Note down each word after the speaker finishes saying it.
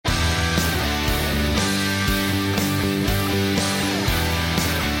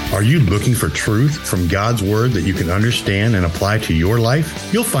Are you looking for truth from God's Word that you can understand and apply to your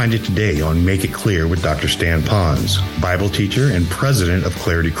life? You'll find it today on Make It Clear with Dr. Stan Ponz, Bible teacher and president of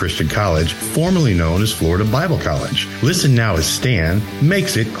Clarity Christian College, formerly known as Florida Bible College. Listen now as Stan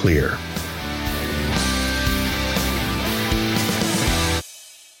makes it clear.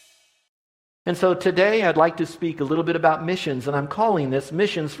 And so today I'd like to speak a little bit about missions, and I'm calling this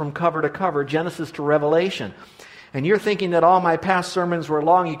Missions from Cover to Cover, Genesis to Revelation. And you're thinking that all my past sermons were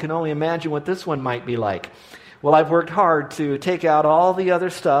long. You can only imagine what this one might be like. Well, I've worked hard to take out all the other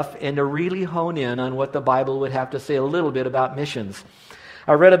stuff and to really hone in on what the Bible would have to say a little bit about missions.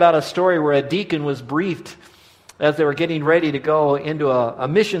 I read about a story where a deacon was briefed as they were getting ready to go into a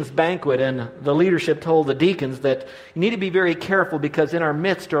missions banquet, and the leadership told the deacons that you need to be very careful because in our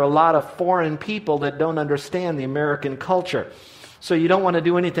midst are a lot of foreign people that don't understand the American culture. So you don't want to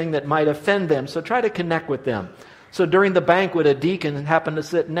do anything that might offend them, so try to connect with them. So during the banquet, a deacon happened to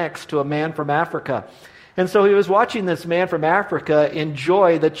sit next to a man from Africa. And so he was watching this man from Africa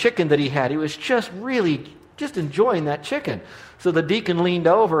enjoy the chicken that he had. He was just enjoying that chicken. So the deacon leaned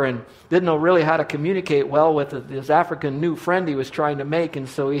over and didn't know really how to communicate well with his African new friend he was trying to make. And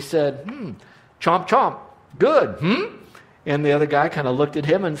so he said, chomp, chomp, good, And the other guy kind of looked at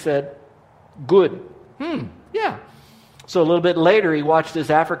him and said, good, yeah. So a little bit later, he watched his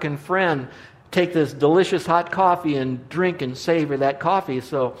African friend take this delicious hot coffee and drink and savor that coffee.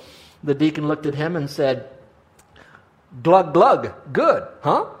 So the deacon looked at him and said, glug, glug, good,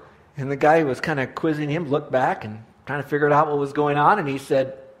 huh? And the guy who was kind of quizzing him looked back and kind of figured out what was going on, and he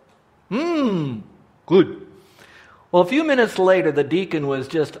said, good. Well, a few minutes later, the deacon was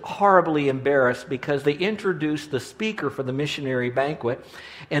just horribly embarrassed because they introduced the speaker for the missionary banquet,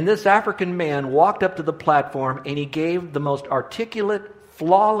 and this African man walked up to the platform and he gave the most articulate,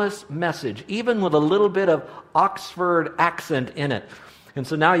 flawless message, even with a little bit of Oxford accent in it. And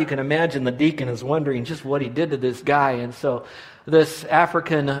so now you can imagine the deacon is wondering just what he did to this guy. And so this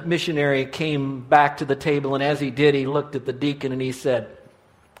African missionary came back to the table, and as he did, he looked at the deacon and he said,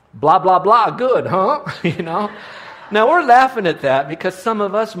 blah, blah, blah, good, huh? Now we're laughing at that because some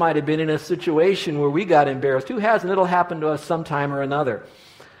of us might have been in a situation where we got embarrassed. Who hasn't? It'll happen to us sometime or another.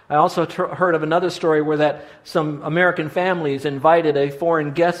 I also heard of another story where some American families invited a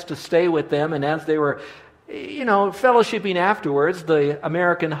foreign guest to stay with them, and as they were, fellowshipping afterwards, the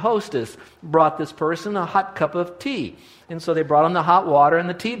American hostess brought this person a hot cup of tea. And so they brought him the hot water and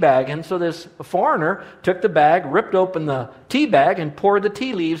the tea bag. And so this foreigner took the bag, ripped open the tea bag, and poured the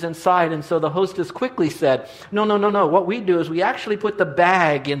tea leaves inside. And so the hostess quickly said, no. What we do is we actually put the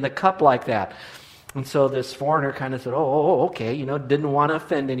bag in the cup like that. And so this foreigner kind of said, okay, didn't want to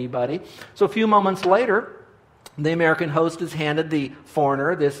offend anybody. So a few moments later, the American hostess handed the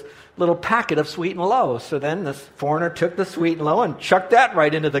foreigner this little packet of Sweet and Low. So then this foreigner took the Sweet and Low and chucked that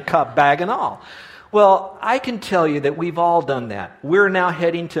right into the cup, bag and all. Well, I can tell you that we've all done that. We're now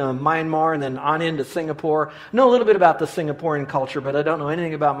heading to Myanmar and then on into Singapore. I know a little bit about the Singaporean culture, but I don't know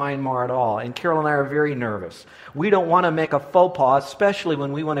anything about Myanmar at all. And Carol and I are very nervous. We don't want to make a faux pas, especially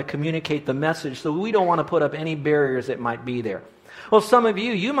when we want to communicate the message, so we don't want to put up any barriers that might be there. Well, some of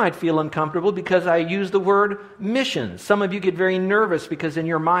you might feel uncomfortable because I use the word missions. Some of you get very nervous because in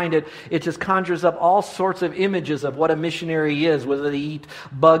your mind it just conjures up all sorts of images of what a missionary is, whether they eat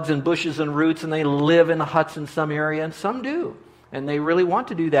bugs and bushes and roots and they live in huts in some area, and some do. And they really want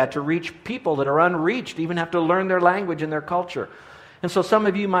to do that to reach people that are unreached, even have to learn their language and their culture. And so some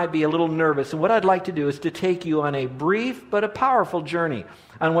of you might be a little nervous. And what I'd like to do is to take you on a brief but a powerful journey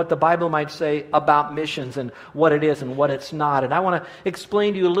on what the Bible might say about missions and what it is and what it's not. And I want to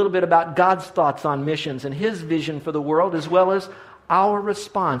explain to you a little bit about God's thoughts on missions and His vision for the world, as well as our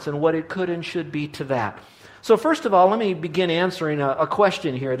response and what it could and should be to that. So first of all, let me begin answering a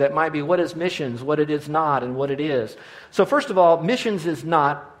question here that might be, what is missions, what it is not, and what it is. So first of all, missions is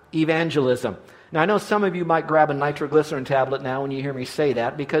not evangelism. Now, I know some of you might grab a nitroglycerin tablet now when you hear me say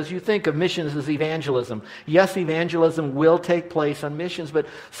that, because you think of missions as evangelism. Yes, evangelism will take place on missions, but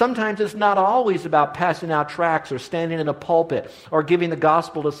sometimes it's not always about passing out tracts or standing in a pulpit or giving the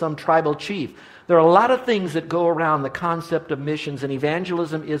gospel to some tribal chief. There are a lot of things that go around the concept of missions, and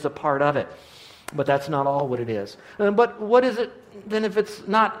evangelism is a part of it. But that's not all what it is. But what is it then if it's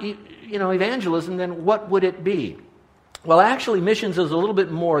not evangelism, then what would it be? Well, actually, missions is a little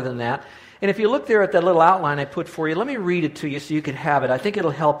bit more than that. And if you look there at that little outline I put for you, let me read it to you so you can have it. I think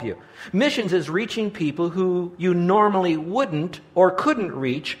it'll help you. Missions is reaching people who you normally wouldn't or couldn't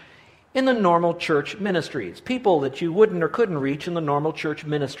reach in the normal church ministries. People that you wouldn't or couldn't reach in the normal church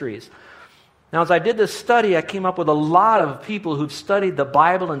ministries. Now, as I did this study, I came up with a lot of people who've studied the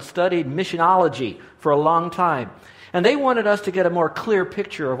Bible and studied missionology for a long time. And they wanted us to get a more clear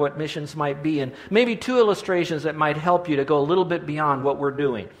picture of what missions might be, and maybe 2 illustrations that might help you to go a little bit beyond what we're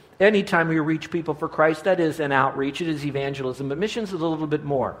doing. Anytime we reach people for Christ, that is an outreach, it is evangelism, but missions is a little bit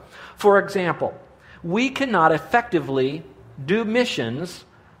more. For example, we cannot effectively do missions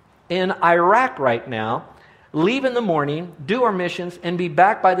in Iraq right now, leave in the morning, do our missions, and be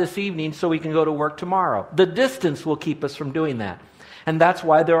back by this evening so we can go to work tomorrow. The distance will keep us from doing that. And that's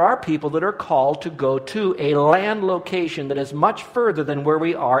why there are people that are called to go to a land location that is much further than where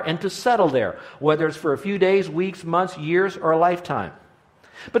we are and to settle there, whether it's for a few days, weeks, months, years, or a lifetime.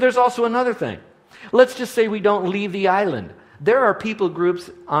 But there's also another thing. Let's just say we don't leave the island. There are people groups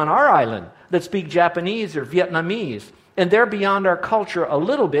on our island that speak Japanese or Vietnamese, and they're beyond our culture a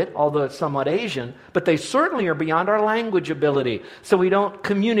little bit, although it's somewhat Asian, but they certainly are beyond our language ability, so we don't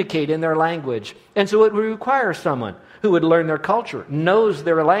communicate in their language. And so it would require someone who would learn their culture, knows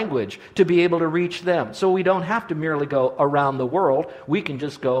their language, to be able to reach them. So we don't have to merely go around the world. We can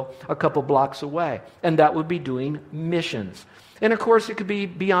just go a couple blocks away. And that would be doing missions. And of course, it could be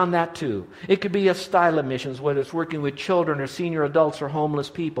beyond that too. It could be a style of missions, whether it's working with children or senior adults or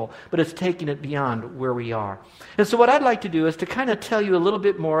homeless people, but it's taking it beyond where we are. And so what I'd like to do is to kind of tell you a little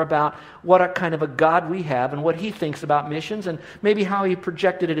bit more about what a kind of a God we have and what He thinks about missions and maybe how He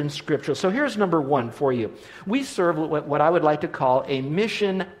projected it in Scripture. So here's number 1 for you. We serve what I would like to call a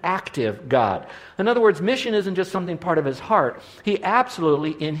mission-active God. In other words, mission isn't just something part of His heart. He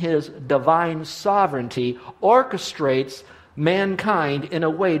absolutely, in His divine sovereignty, orchestrates mankind in a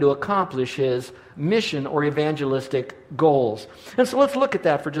way to accomplish His mission or evangelistic goals. And so let's look at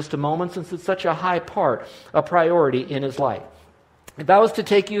that for just a moment, since it's such a high part, a priority in His life. If I was to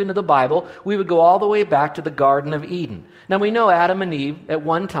take you into the Bible, we would go all the way back to the Garden of Eden. Now we know Adam and Eve, at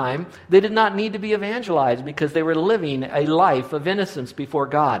one time, they did not need to be evangelized because they were living a life of innocence before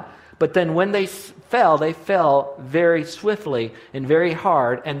God. But then when they fell very swiftly and very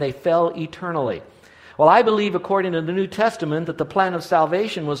hard, and they fell eternally. Well, I believe, according to the New Testament, that the plan of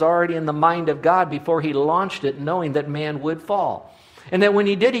salvation was already in the mind of God before He launched it, knowing that man would fall. And that when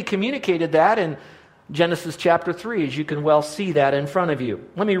He did, He communicated that in Genesis chapter 3, as you can well see that in front of you.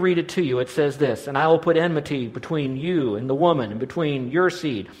 Let me read it to you. It says this, "And I will put enmity between you and the woman, and between your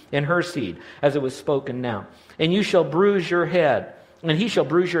seed and her seed, as it was spoken now. And you shall bruise your head, and he shall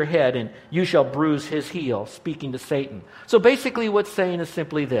bruise your head, and you shall bruise his heel," speaking to Satan. So basically what's saying is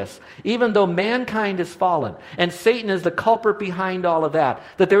simply this. Even though mankind is fallen, and Satan is the culprit behind all of that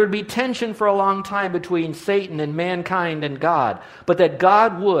there would be tension for a long time between Satan and mankind and God, but that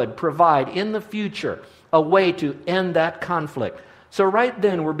God would provide in the future a way to end that conflict. So right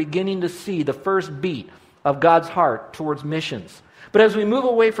then we're beginning to see the first beat of God's heart towards missions. But as we move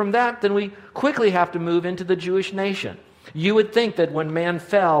away from that, then we quickly have to move into the Jewish nation. You would think that when man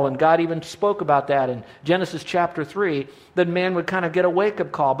fell, and God even spoke about that in Genesis chapter 3, that man would kind of get a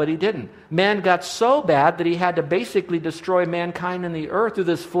wake-up call, but he didn't. Man got so bad that he had to basically destroy mankind and the earth through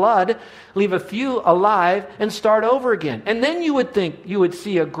this flood, leave a few alive, and start over again. And then you would think you would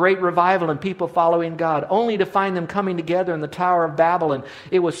see a great revival and people following God, only to find them coming together in the Tower of Babel, and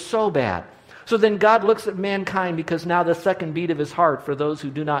it was so bad. So then God looks at mankind, because now the second beat of His heart for those who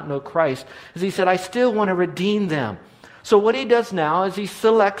do not know Christ is He said, I still want to redeem them. So what He does now is He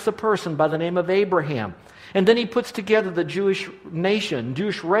selects a person by the name of Abraham. And then He puts together the Jewish nation,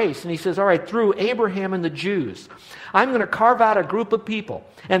 Jewish race, and He says, all right, through Abraham and the Jews, I'm going to carve out a group of people.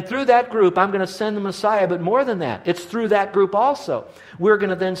 And through that group, I'm going to send the Messiah. But more than that, it's through that group also. We're going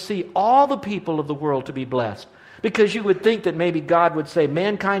to then see all the people of the world to be blessed. Because you would think that maybe God would say,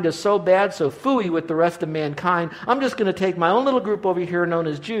 mankind is so bad, so phooey with the rest of mankind, I'm just going to take my own little group over here known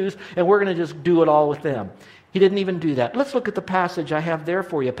as Jews, and we're going to just do it all with them. He didn't even do that. Let's look at the passage I have there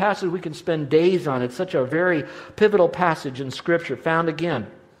for you. A passage we can spend days on. It's such a very pivotal passage in Scripture, found again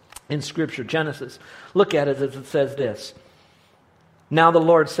in Scripture, Genesis. Look at it as it says this. "Now the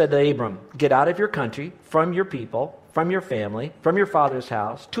Lord said to Abram, get out of your country, from your people, from your family, from your father's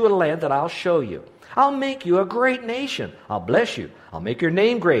house, to a land that I'll show you. I'll make you a great nation. I'll bless you. I'll make your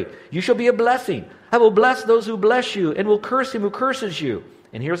name great. You shall be a blessing. I will bless those who bless you, and will curse him who curses you."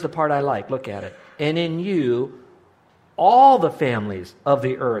 And here's the part I like. Look at it. "And in you all the families of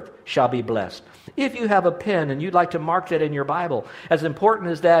the earth shall be blessed." If you have a pen and you'd like to mark that in your Bible, as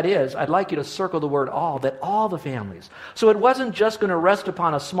important as that is, I'd like you to circle the word all, that all the families. So it wasn't just going to rest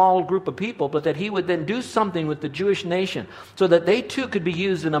upon a small group of people, but that He would then do something with the Jewish nation so that they too could be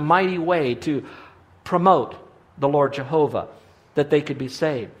used in a mighty way to promote the Lord Jehovah. that they could be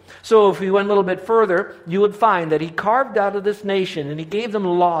saved. So if we went a little bit further, you would find that he carved out of this nation, and he gave them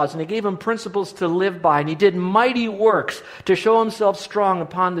laws, and he gave them principles to live by, and he did mighty works to show himself strong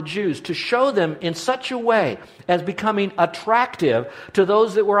upon the Jews, to show them in such a way as becoming attractive to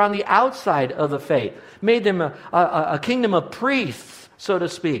those that were on the outside of the faith. Made them a kingdom of priests, so to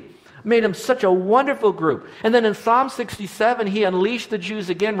speak. Made them such a wonderful group. And then in Psalm 67, he unleashed the Jews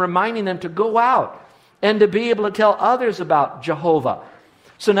again, reminding them to go out and to be able to tell others about Jehovah.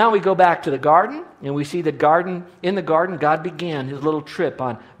 So now we go back to the garden, and we see that in the garden, God began his little trip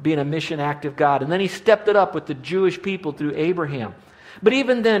on being a mission active God. And then he stepped it up with the Jewish people through Abraham. But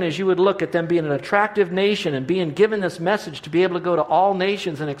even then, as you would look at them being an attractive nation and being given this message to be able to go to all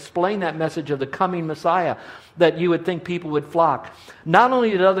nations and explain that message of the coming Messiah, that you would think people would flock. Not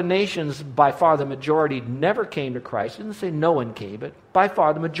only did other nations, by far the majority, never came to Christ. It didn't say no one came, but by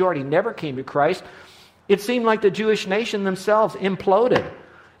far the majority never came to Christ. It seemed like the Jewish nation themselves imploded.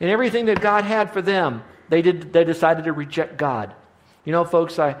 And everything that God had for them, they decided to reject God. You know,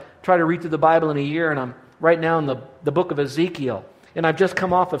 folks, I try to read through the Bible in a year, and I'm right now in the book of Ezekiel. And I've just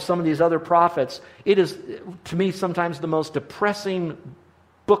come off of some of these other prophets. It is, to me, sometimes the most depressing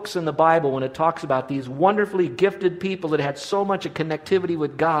books in the Bible when it talks about these wonderfully gifted people that had so much a connectivity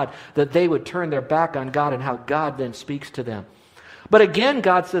with God that they would turn their back on God, and how God then speaks to them. But again,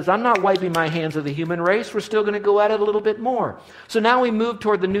 God says, I'm not wiping my hands of the human race. We're still going to go at it a little bit more. So now we move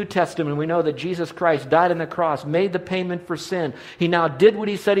toward the New Testament. We know that Jesus Christ died on the cross, made the payment for sin. He now did what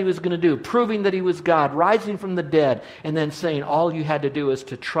he said he was going to do, proving that he was God, rising from the dead, and then saying all you had to do is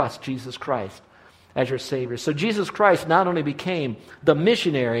to trust Jesus Christ as your Savior. So Jesus Christ not only became the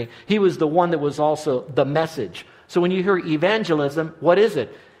missionary, he was the one that was also the message. So when you hear evangelism, what is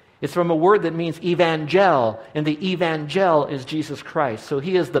it? It's from a word that means evangel, and the evangel is Jesus Christ. So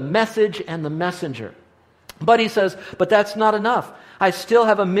he is the message and the messenger. But he says, but that's not enough. I still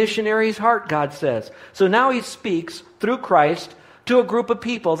have a missionary's heart, God says. So now he speaks through Christ to a group of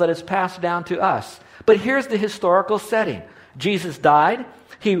people that is passed down to us. But here's the historical setting. Jesus died.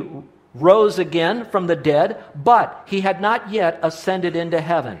 He rose again from the dead, but he had not yet ascended into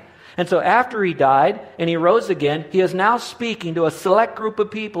heaven. And so after he died and he rose again, he is now speaking to a select group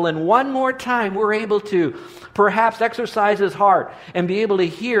of people. And one more time, we're able to perhaps exercise his heart and be able to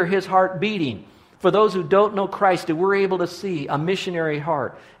hear his heart beating. For those who don't know Christ, that we're able to see a missionary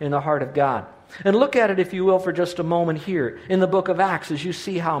heart in the heart of God. And look at it, if you will, for just a moment here in the book of Acts as you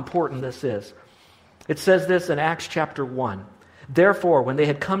see how important this is. It says this in Acts chapter 1. Therefore, when they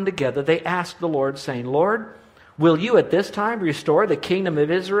had come together, they asked the Lord, saying, Lord, will you at this time restore the kingdom of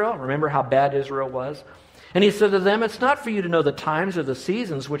Israel? Remember how bad Israel was? And he said to them, it's not for you to know the times or the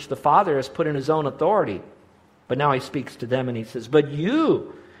seasons which the Father has put in his own authority. But now he speaks to them and he says, but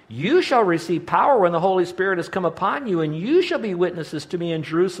you shall receive power when the Holy Spirit has come upon you, and you shall be witnesses to me in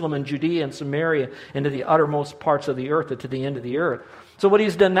Jerusalem and Judea and Samaria and to the uttermost parts of the earth, and to the end of the earth. So what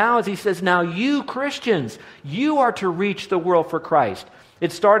he's done now is he says, now you Christians, you are to reach the world for Christ.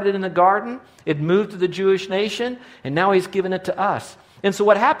 It started in the garden, it moved to the Jewish nation, and now he's given it to us. And so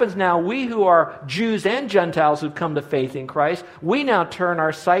what happens now, we who are Jews and Gentiles who've come to faith in Christ, we now turn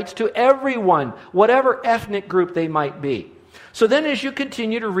our sights to everyone, whatever ethnic group they might be. So then as you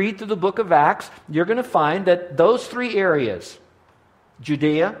continue to read through the book of Acts, you're going to find that those three areas,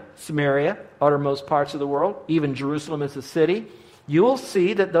 Judea, Samaria, uttermost parts of the world, even Jerusalem as a city, you will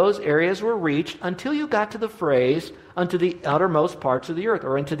see that those areas were reached until you got to the phrase, unto the uttermost parts of the earth,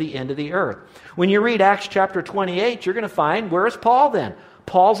 or unto the end of the earth. When you read Acts chapter 28, you're going to find, where is Paul then?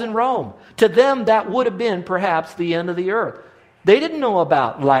 Paul's in Rome. To them, that would have been perhaps the end of the earth. They didn't know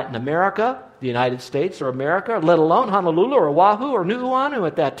about Latin America, the United States, or America, let alone Honolulu or Oahu or Nuuanu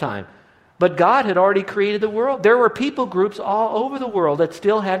at that time. But God had already created the world. There were people groups all over the world that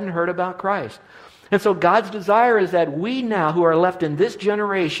still hadn't heard about Christ. And so God's desire is that we now, who are left in this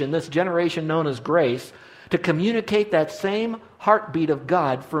generation known as grace, to communicate that same heartbeat of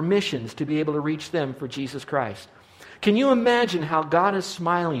God for missions, to be able to reach them for Jesus Christ. Can you imagine how God is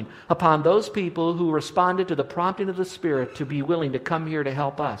smiling upon those people who responded to the prompting of the Spirit to be willing to come here to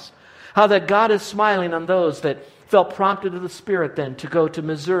help us? How that God is smiling on those that felt prompted of the Spirit then to go to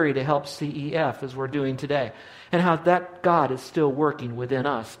Missouri to help CEF, as we're doing today. And how that God is still working within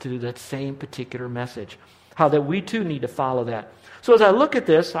us to do that same particular message. How that we too need to follow that. So as I look at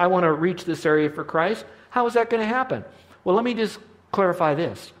this, I want to reach this area for Christ. How is that going to happen? Well, let me just clarify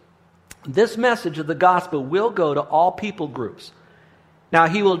this. This message of the gospel will go to all people groups. Now,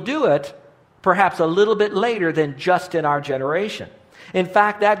 he will do it perhaps a little bit later than just in our generation. In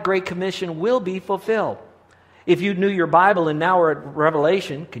fact, that Great Commission will be fulfilled. If you knew your Bible and now we're at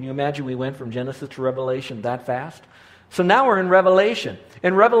Revelation, can you imagine we went from Genesis to Revelation that fast? So now we're in Revelation.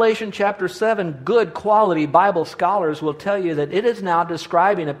 In Revelation chapter 7, good quality Bible scholars will tell you that it is now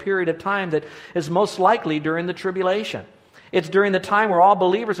describing a period of time that is most likely during the tribulation. It's during the time where all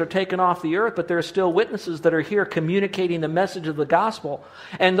believers are taken off the earth, but there are still witnesses that are here communicating the message of the gospel.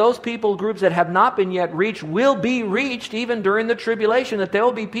 And those people groups that have not been yet reached will be reached even during the tribulation, that there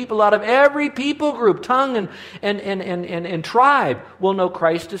will be people out of every people group, tongue and tribe will know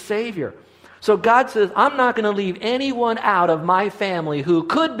Christ as Savior. So God says, I'm not going to leave anyone out of my family who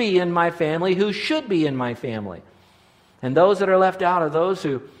could be in my family, who should be in my family. And those that are left out are those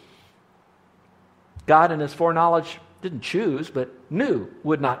who God in His foreknowledge didn't choose, but knew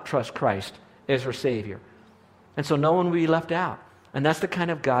would not trust Christ as their Savior. And so no one will be left out. And that's the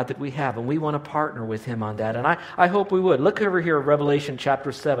kind of God that we have, and we want to partner with Him on that. And I hope we would. Look over here at Revelation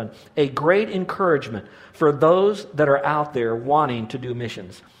chapter 7. A great encouragement for those that are out there wanting to do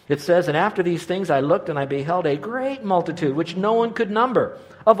missions. It says, and after these things I looked, and I beheld a great multitude, which no one could number,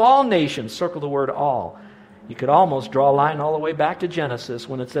 of all nations. Circle the word all. You could almost draw a line all the way back to Genesis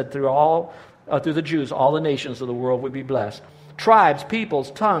when it said through the Jews, all the nations of the world would be blessed. Tribes, peoples,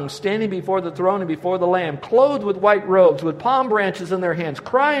 tongues, standing before the throne and before the Lamb, clothed with white robes, with palm branches in their hands,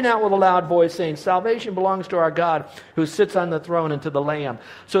 crying out with a loud voice, saying, salvation belongs to our God who sits on the throne and to the Lamb.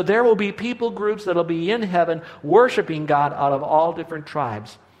 So there will be people groups that will be in heaven worshiping God out of all different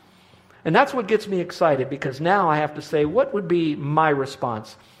tribes. And that's what gets me excited, because now I have to say, what would be my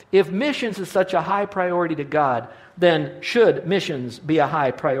response? If missions is such a high priority to God, then should missions be a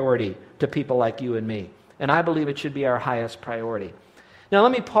high priority to people like you and me? And I believe it should be our highest priority. Now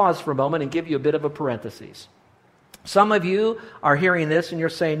let me pause for a moment and give you a bit of a parenthesis. Some of you are hearing this and you're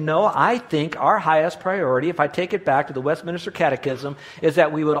saying, no, I think our highest priority, if I take it back to the Westminster Catechism, is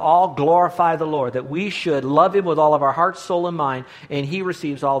that we would all glorify the Lord, that we should love Him with all of our heart, soul, and mind, and He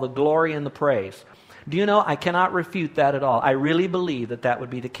receives all the glory and the praise. Do you know, I cannot refute that at all. I really believe that that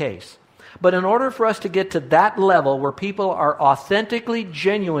would be the case. But in order for us to get to that level where people are authentically,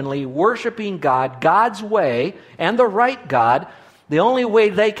 genuinely worshiping God, God's way, and the right God, the only way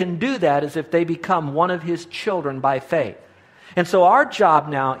they can do that is if they become one of His children by faith. And so our job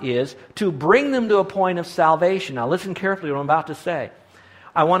now is to bring them to a point of salvation. Now listen carefully to what I'm about to say.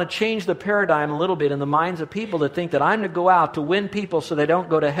 I want to change the paradigm a little bit in the minds of people that think that I'm to go out to win people so they don't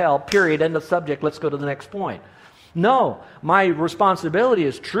go to hell, period, end of subject, let's go to the next point. No, my responsibility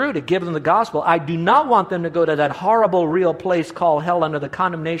is true to give them the gospel. I do not want them to go to that horrible real place called hell under the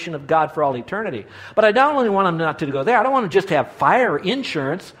condemnation of God for all eternity. But I don't only want them not to go there. I don't want them just to have fire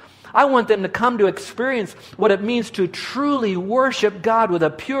insurance. I want them to come to experience what it means to truly worship God with a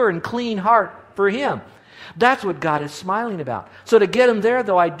pure and clean heart for Him. That's what God is smiling about. So to get them there,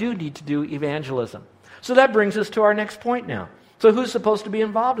 though, I do need to do evangelism. So that brings us to our next point now. So who's supposed to be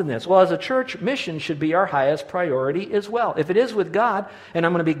involved in this? Well, as a church, mission should be our highest priority as well. If it is with God, and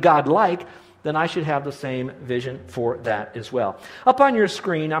I'm going to be God-like, then I should have the same vision for that as well. Up on your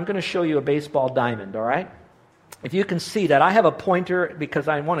screen, I'm going to show you a baseball diamond, all right? If you can see that, I have a pointer because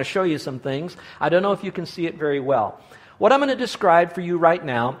I want to show you some things. I don't know if you can see it very well. What I'm going to describe for you right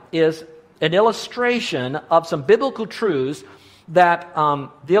now is an illustration of some biblical truths that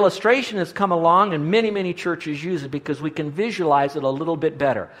the illustration has come along and many, many churches use it because we can visualize it a little bit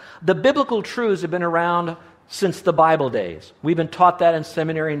better. The biblical truths have been around since the Bible days. We've been taught that in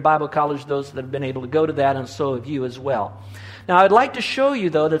seminary and Bible college, those that have been able to go to that, and so have you as well. Now, I'd like to show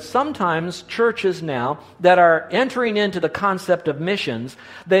you, though, that sometimes churches now that are entering into the concept of missions,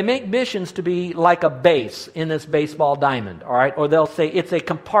 they make missions to be like a base in this baseball diamond, all right? Or they'll say it's a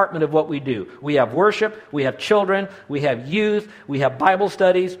compartment of what we do. We have worship, we have children, we have youth, we have Bible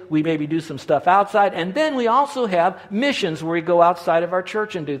studies, we maybe do some stuff outside, and then we also have missions where we go outside of our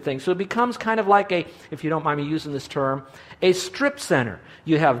church and do things. So it becomes kind of like a, if you don't mind me using this term, a strip center.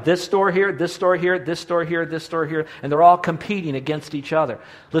 You have this store here, this store here, this store here, this store here, and they're all competing against each other.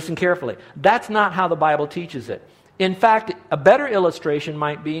 Listen carefully. That's not how the Bible teaches it. In fact, a better illustration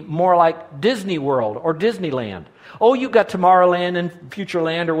might be more like Disney World or Disneyland. Oh, you've got Tomorrowland and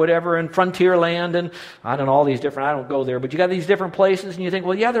Futureland or whatever, and Frontierland, and I don't know, all these different, I don't go there, but you got these different places, and you think,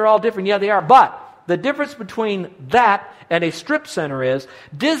 well, yeah, they're all different. Yeah, they are. But the difference between that and a strip center is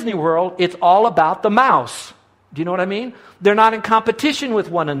Disney World, it's all about the mouse. Do you know what I mean? They're not in competition with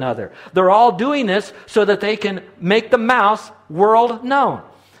one another. They're all doing this so that they can make the mouse world known.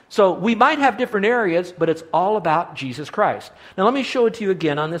 So we might have different areas, but it's all about Jesus Christ. Now let me show it to you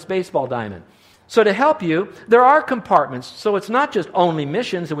again on this baseball diamond. So to help you, there are compartments. So it's not just only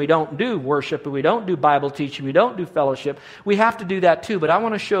missions, and we don't do worship, and we don't do Bible teaching, we don't do fellowship. We have to do that too, but I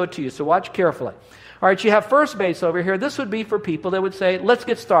want to show it to you, so watch carefully. All right, you have first base over here. This would be for people that would say, let's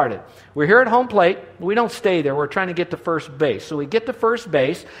get started. We're here at home plate. We don't stay there. We're trying to get to first base. So we get to first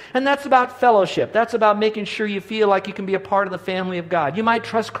base, and that's about fellowship. That's about making sure you feel like you can be a part of the family of God. You might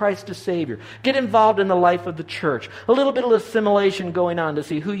trust Christ as Savior. Get involved in the life of the church. A little bit of assimilation going on to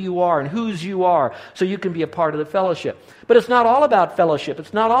see who you are and whose you are so you can be a part of the fellowship. But it's not all about fellowship.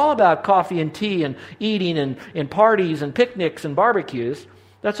 It's not all about coffee and tea and eating and parties and picnics and barbecues.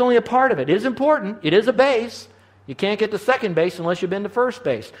 That's only a part of it. It is important. It is a base. You can't get to second base unless you've been to first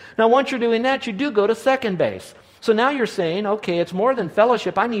base. Now, once you're doing that, you do go to second base. So now you're saying, okay, it's more than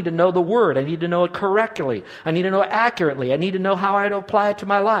fellowship. I need to know the Word. I need to know it correctly. I need to know it accurately. I need to know how I apply it to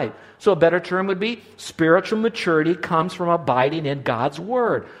my life. So a better term would be spiritual maturity comes from abiding in God's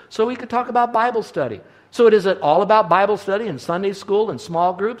Word. So we could talk about Bible study. So is it all about Bible study and Sunday school and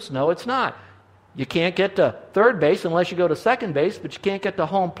small groups? No, it's not. You can't get to third base unless you go to second base, but you can't get to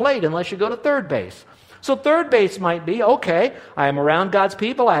home plate unless you go to third base. So third base might be, okay, I am around God's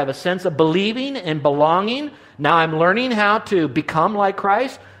people. I have a sense of believing and belonging. Now I'm learning how to become like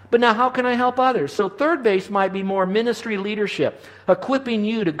Christ. But now how can I help others? So third base might be more ministry leadership, equipping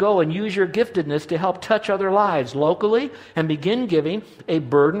you to go and use your giftedness to help touch other lives locally and begin giving a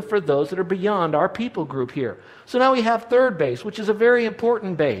burden for those that are beyond our people group here. So now we have third base, which is a very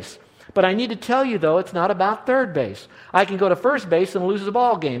important base. But I need to tell you, though, it's not about third base. I can go to first base and lose the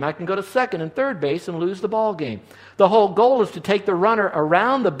ball game. I can go to second and third base and lose the ball game. The whole goal is to take the runner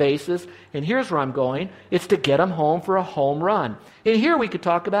around the bases, and here's where I'm going. It's to get them home for a home run. And here we could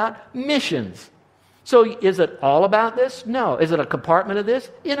talk about missions. So is it all about this? No. Is it a compartment of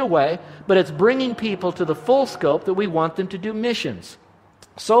this? In a way, but it's bringing people to the full scope that we want them to do missions.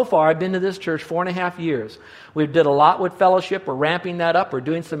 So far, I've been to this church 4.5 years. We've did a lot with fellowship. We're ramping that up. We're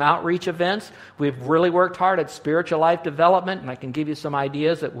doing some outreach events. We've really worked hard at spiritual life development, and I can give you some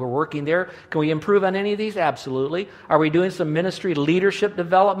ideas that we're working there. Can we improve on any of these? Absolutely. Are we doing some ministry leadership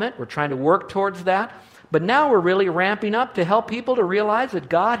development? We're trying to work towards that. But now we're really ramping up to help people to realize that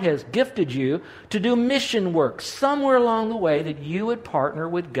God has gifted you to do mission work somewhere along the way, that you would partner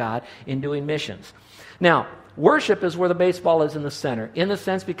with God in doing missions. Now, worship is where the baseball is in the center, in the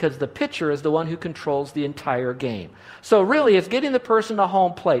sense because the pitcher is the one who controls the entire game. So really, it's getting the person to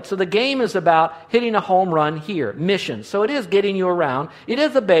home plate. So the game is about hitting a home run here, mission. So it is getting you around. It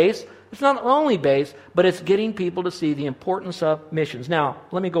is a base. It's not only base, but it's getting people to see the importance of missions. Now,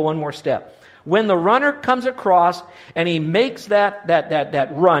 let me go one more step. When the runner comes across and he makes that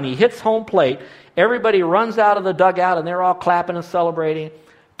run, he hits home plate, everybody runs out of the dugout and they're all clapping and celebrating.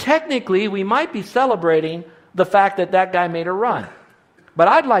 Technically, we might be celebrating the fact that that guy made a run. But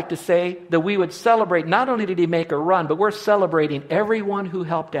I'd like to say that we would celebrate, not only did he make a run, but we're celebrating everyone who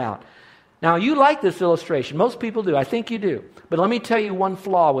helped out. Now, you like this illustration. Most people do. I think you do. But let me tell you one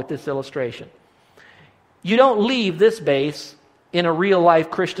flaw with this illustration. You don't leave this base in a real-life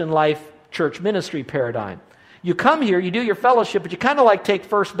Christian life church ministry paradigm. You come here, you do your fellowship, but you kind of like take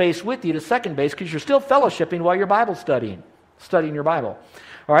first base with you to second base because you're still fellowshipping while you're Bible studying your Bible.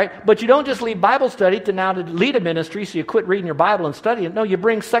 All right? But you don't just leave Bible study to lead a ministry, so you quit reading your Bible and studying. No, you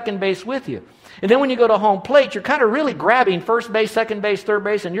bring second base with you. And then when you go to home plate, you're kind of really grabbing first base, second base, third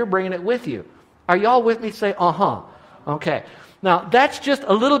base, and you're bringing it with you. Are you all with me? Say, uh-huh. Okay. Now, that's just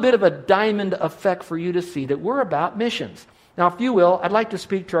a little bit of a diamond effect for you to see that we're about missions. Now, if you will, I'd like to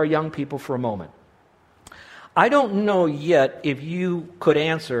speak to our young people for a moment. I don't know yet if you could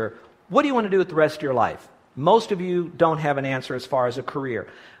answer, what do you want to do with the rest of your life? Most of you don't have an answer as far as a career.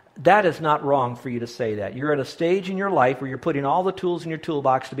 That is not wrong for you to say that. You're at a stage in your life where you're putting all the tools in your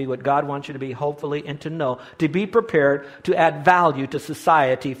toolbox to be what God wants you to be, hopefully, and to know, to be prepared to add value to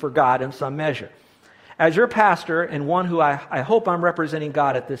society for God in some measure. As your pastor, and one who I hope I'm representing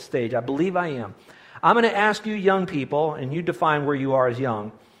God at this stage, I believe I am, I'm going to ask you young people, and you define where you are as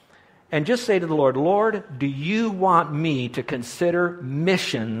young, and just say to the Lord, Lord, do you want me to consider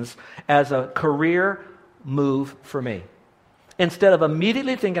missions as a career move for me? Instead of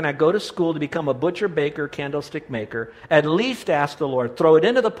immediately thinking I go to school to become a butcher, baker, candlestick maker, at least ask the Lord, throw it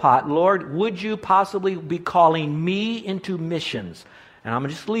into the pot, Lord, would you possibly be calling me into missions? And I'm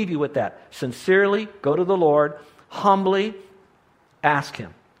going to just leave you with that. Sincerely, go to the Lord, humbly ask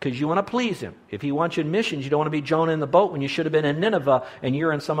Him. Because you want to please Him. If He wants you in missions, you don't want to be Jonah in the boat when you should have been in Nineveh and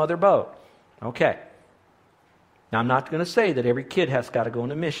you're in some other boat. Okay. Now, I'm not going to say that every kid has got to go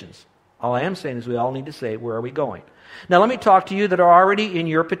into missions. All I am saying is we all need to say, where are we going? Now, let me talk to you that are already in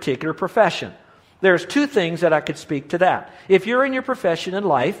your particular profession. There's two things that I could speak to that. If you're in your profession in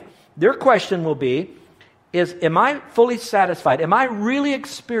life, their question will be, is, am I fully satisfied? Am I really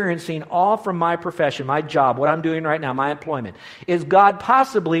experiencing all from my profession, my job, what I'm doing right now, my employment? Is God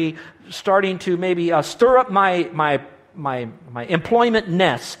possibly starting to maybe stir up my employment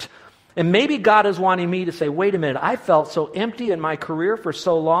nest? And maybe God is wanting me to say, wait a minute, I felt so empty in my career for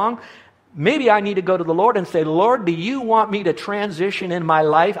so long. Maybe I need to go to the Lord and say, Lord, do you want me to transition in my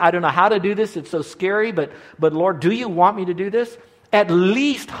life? I don't know how to do this. It's so scary, but Lord, do you want me to do this? At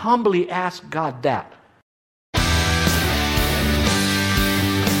least humbly ask God that.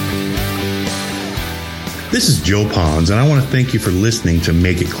 This is Joe Ponz, and I want to thank you for listening to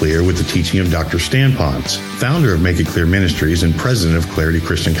Make It Clear with the teaching of Dr. Stan Ponz, founder of Make It Clear Ministries and president of Clarity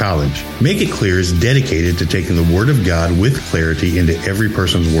Christian College. Make It Clear is dedicated to taking the Word of God with clarity into every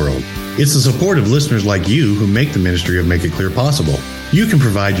person's world. It's the support of listeners like you who make the ministry of Make It Clear possible. You can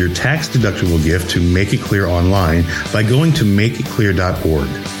provide your tax-deductible gift to Make It Clear online by going to makeitclear.org.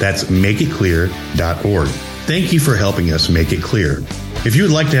 That's makeitclear.org. Thank you for helping us make it clear. If you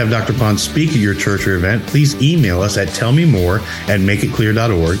would like to have Dr. Ponz speak at your church or event, please email us at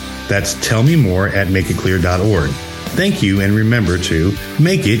tellmemore@makeitclear.org. That's tellmemore@makeitclear.org. Thank you, and remember to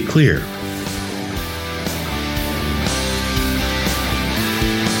make it clear.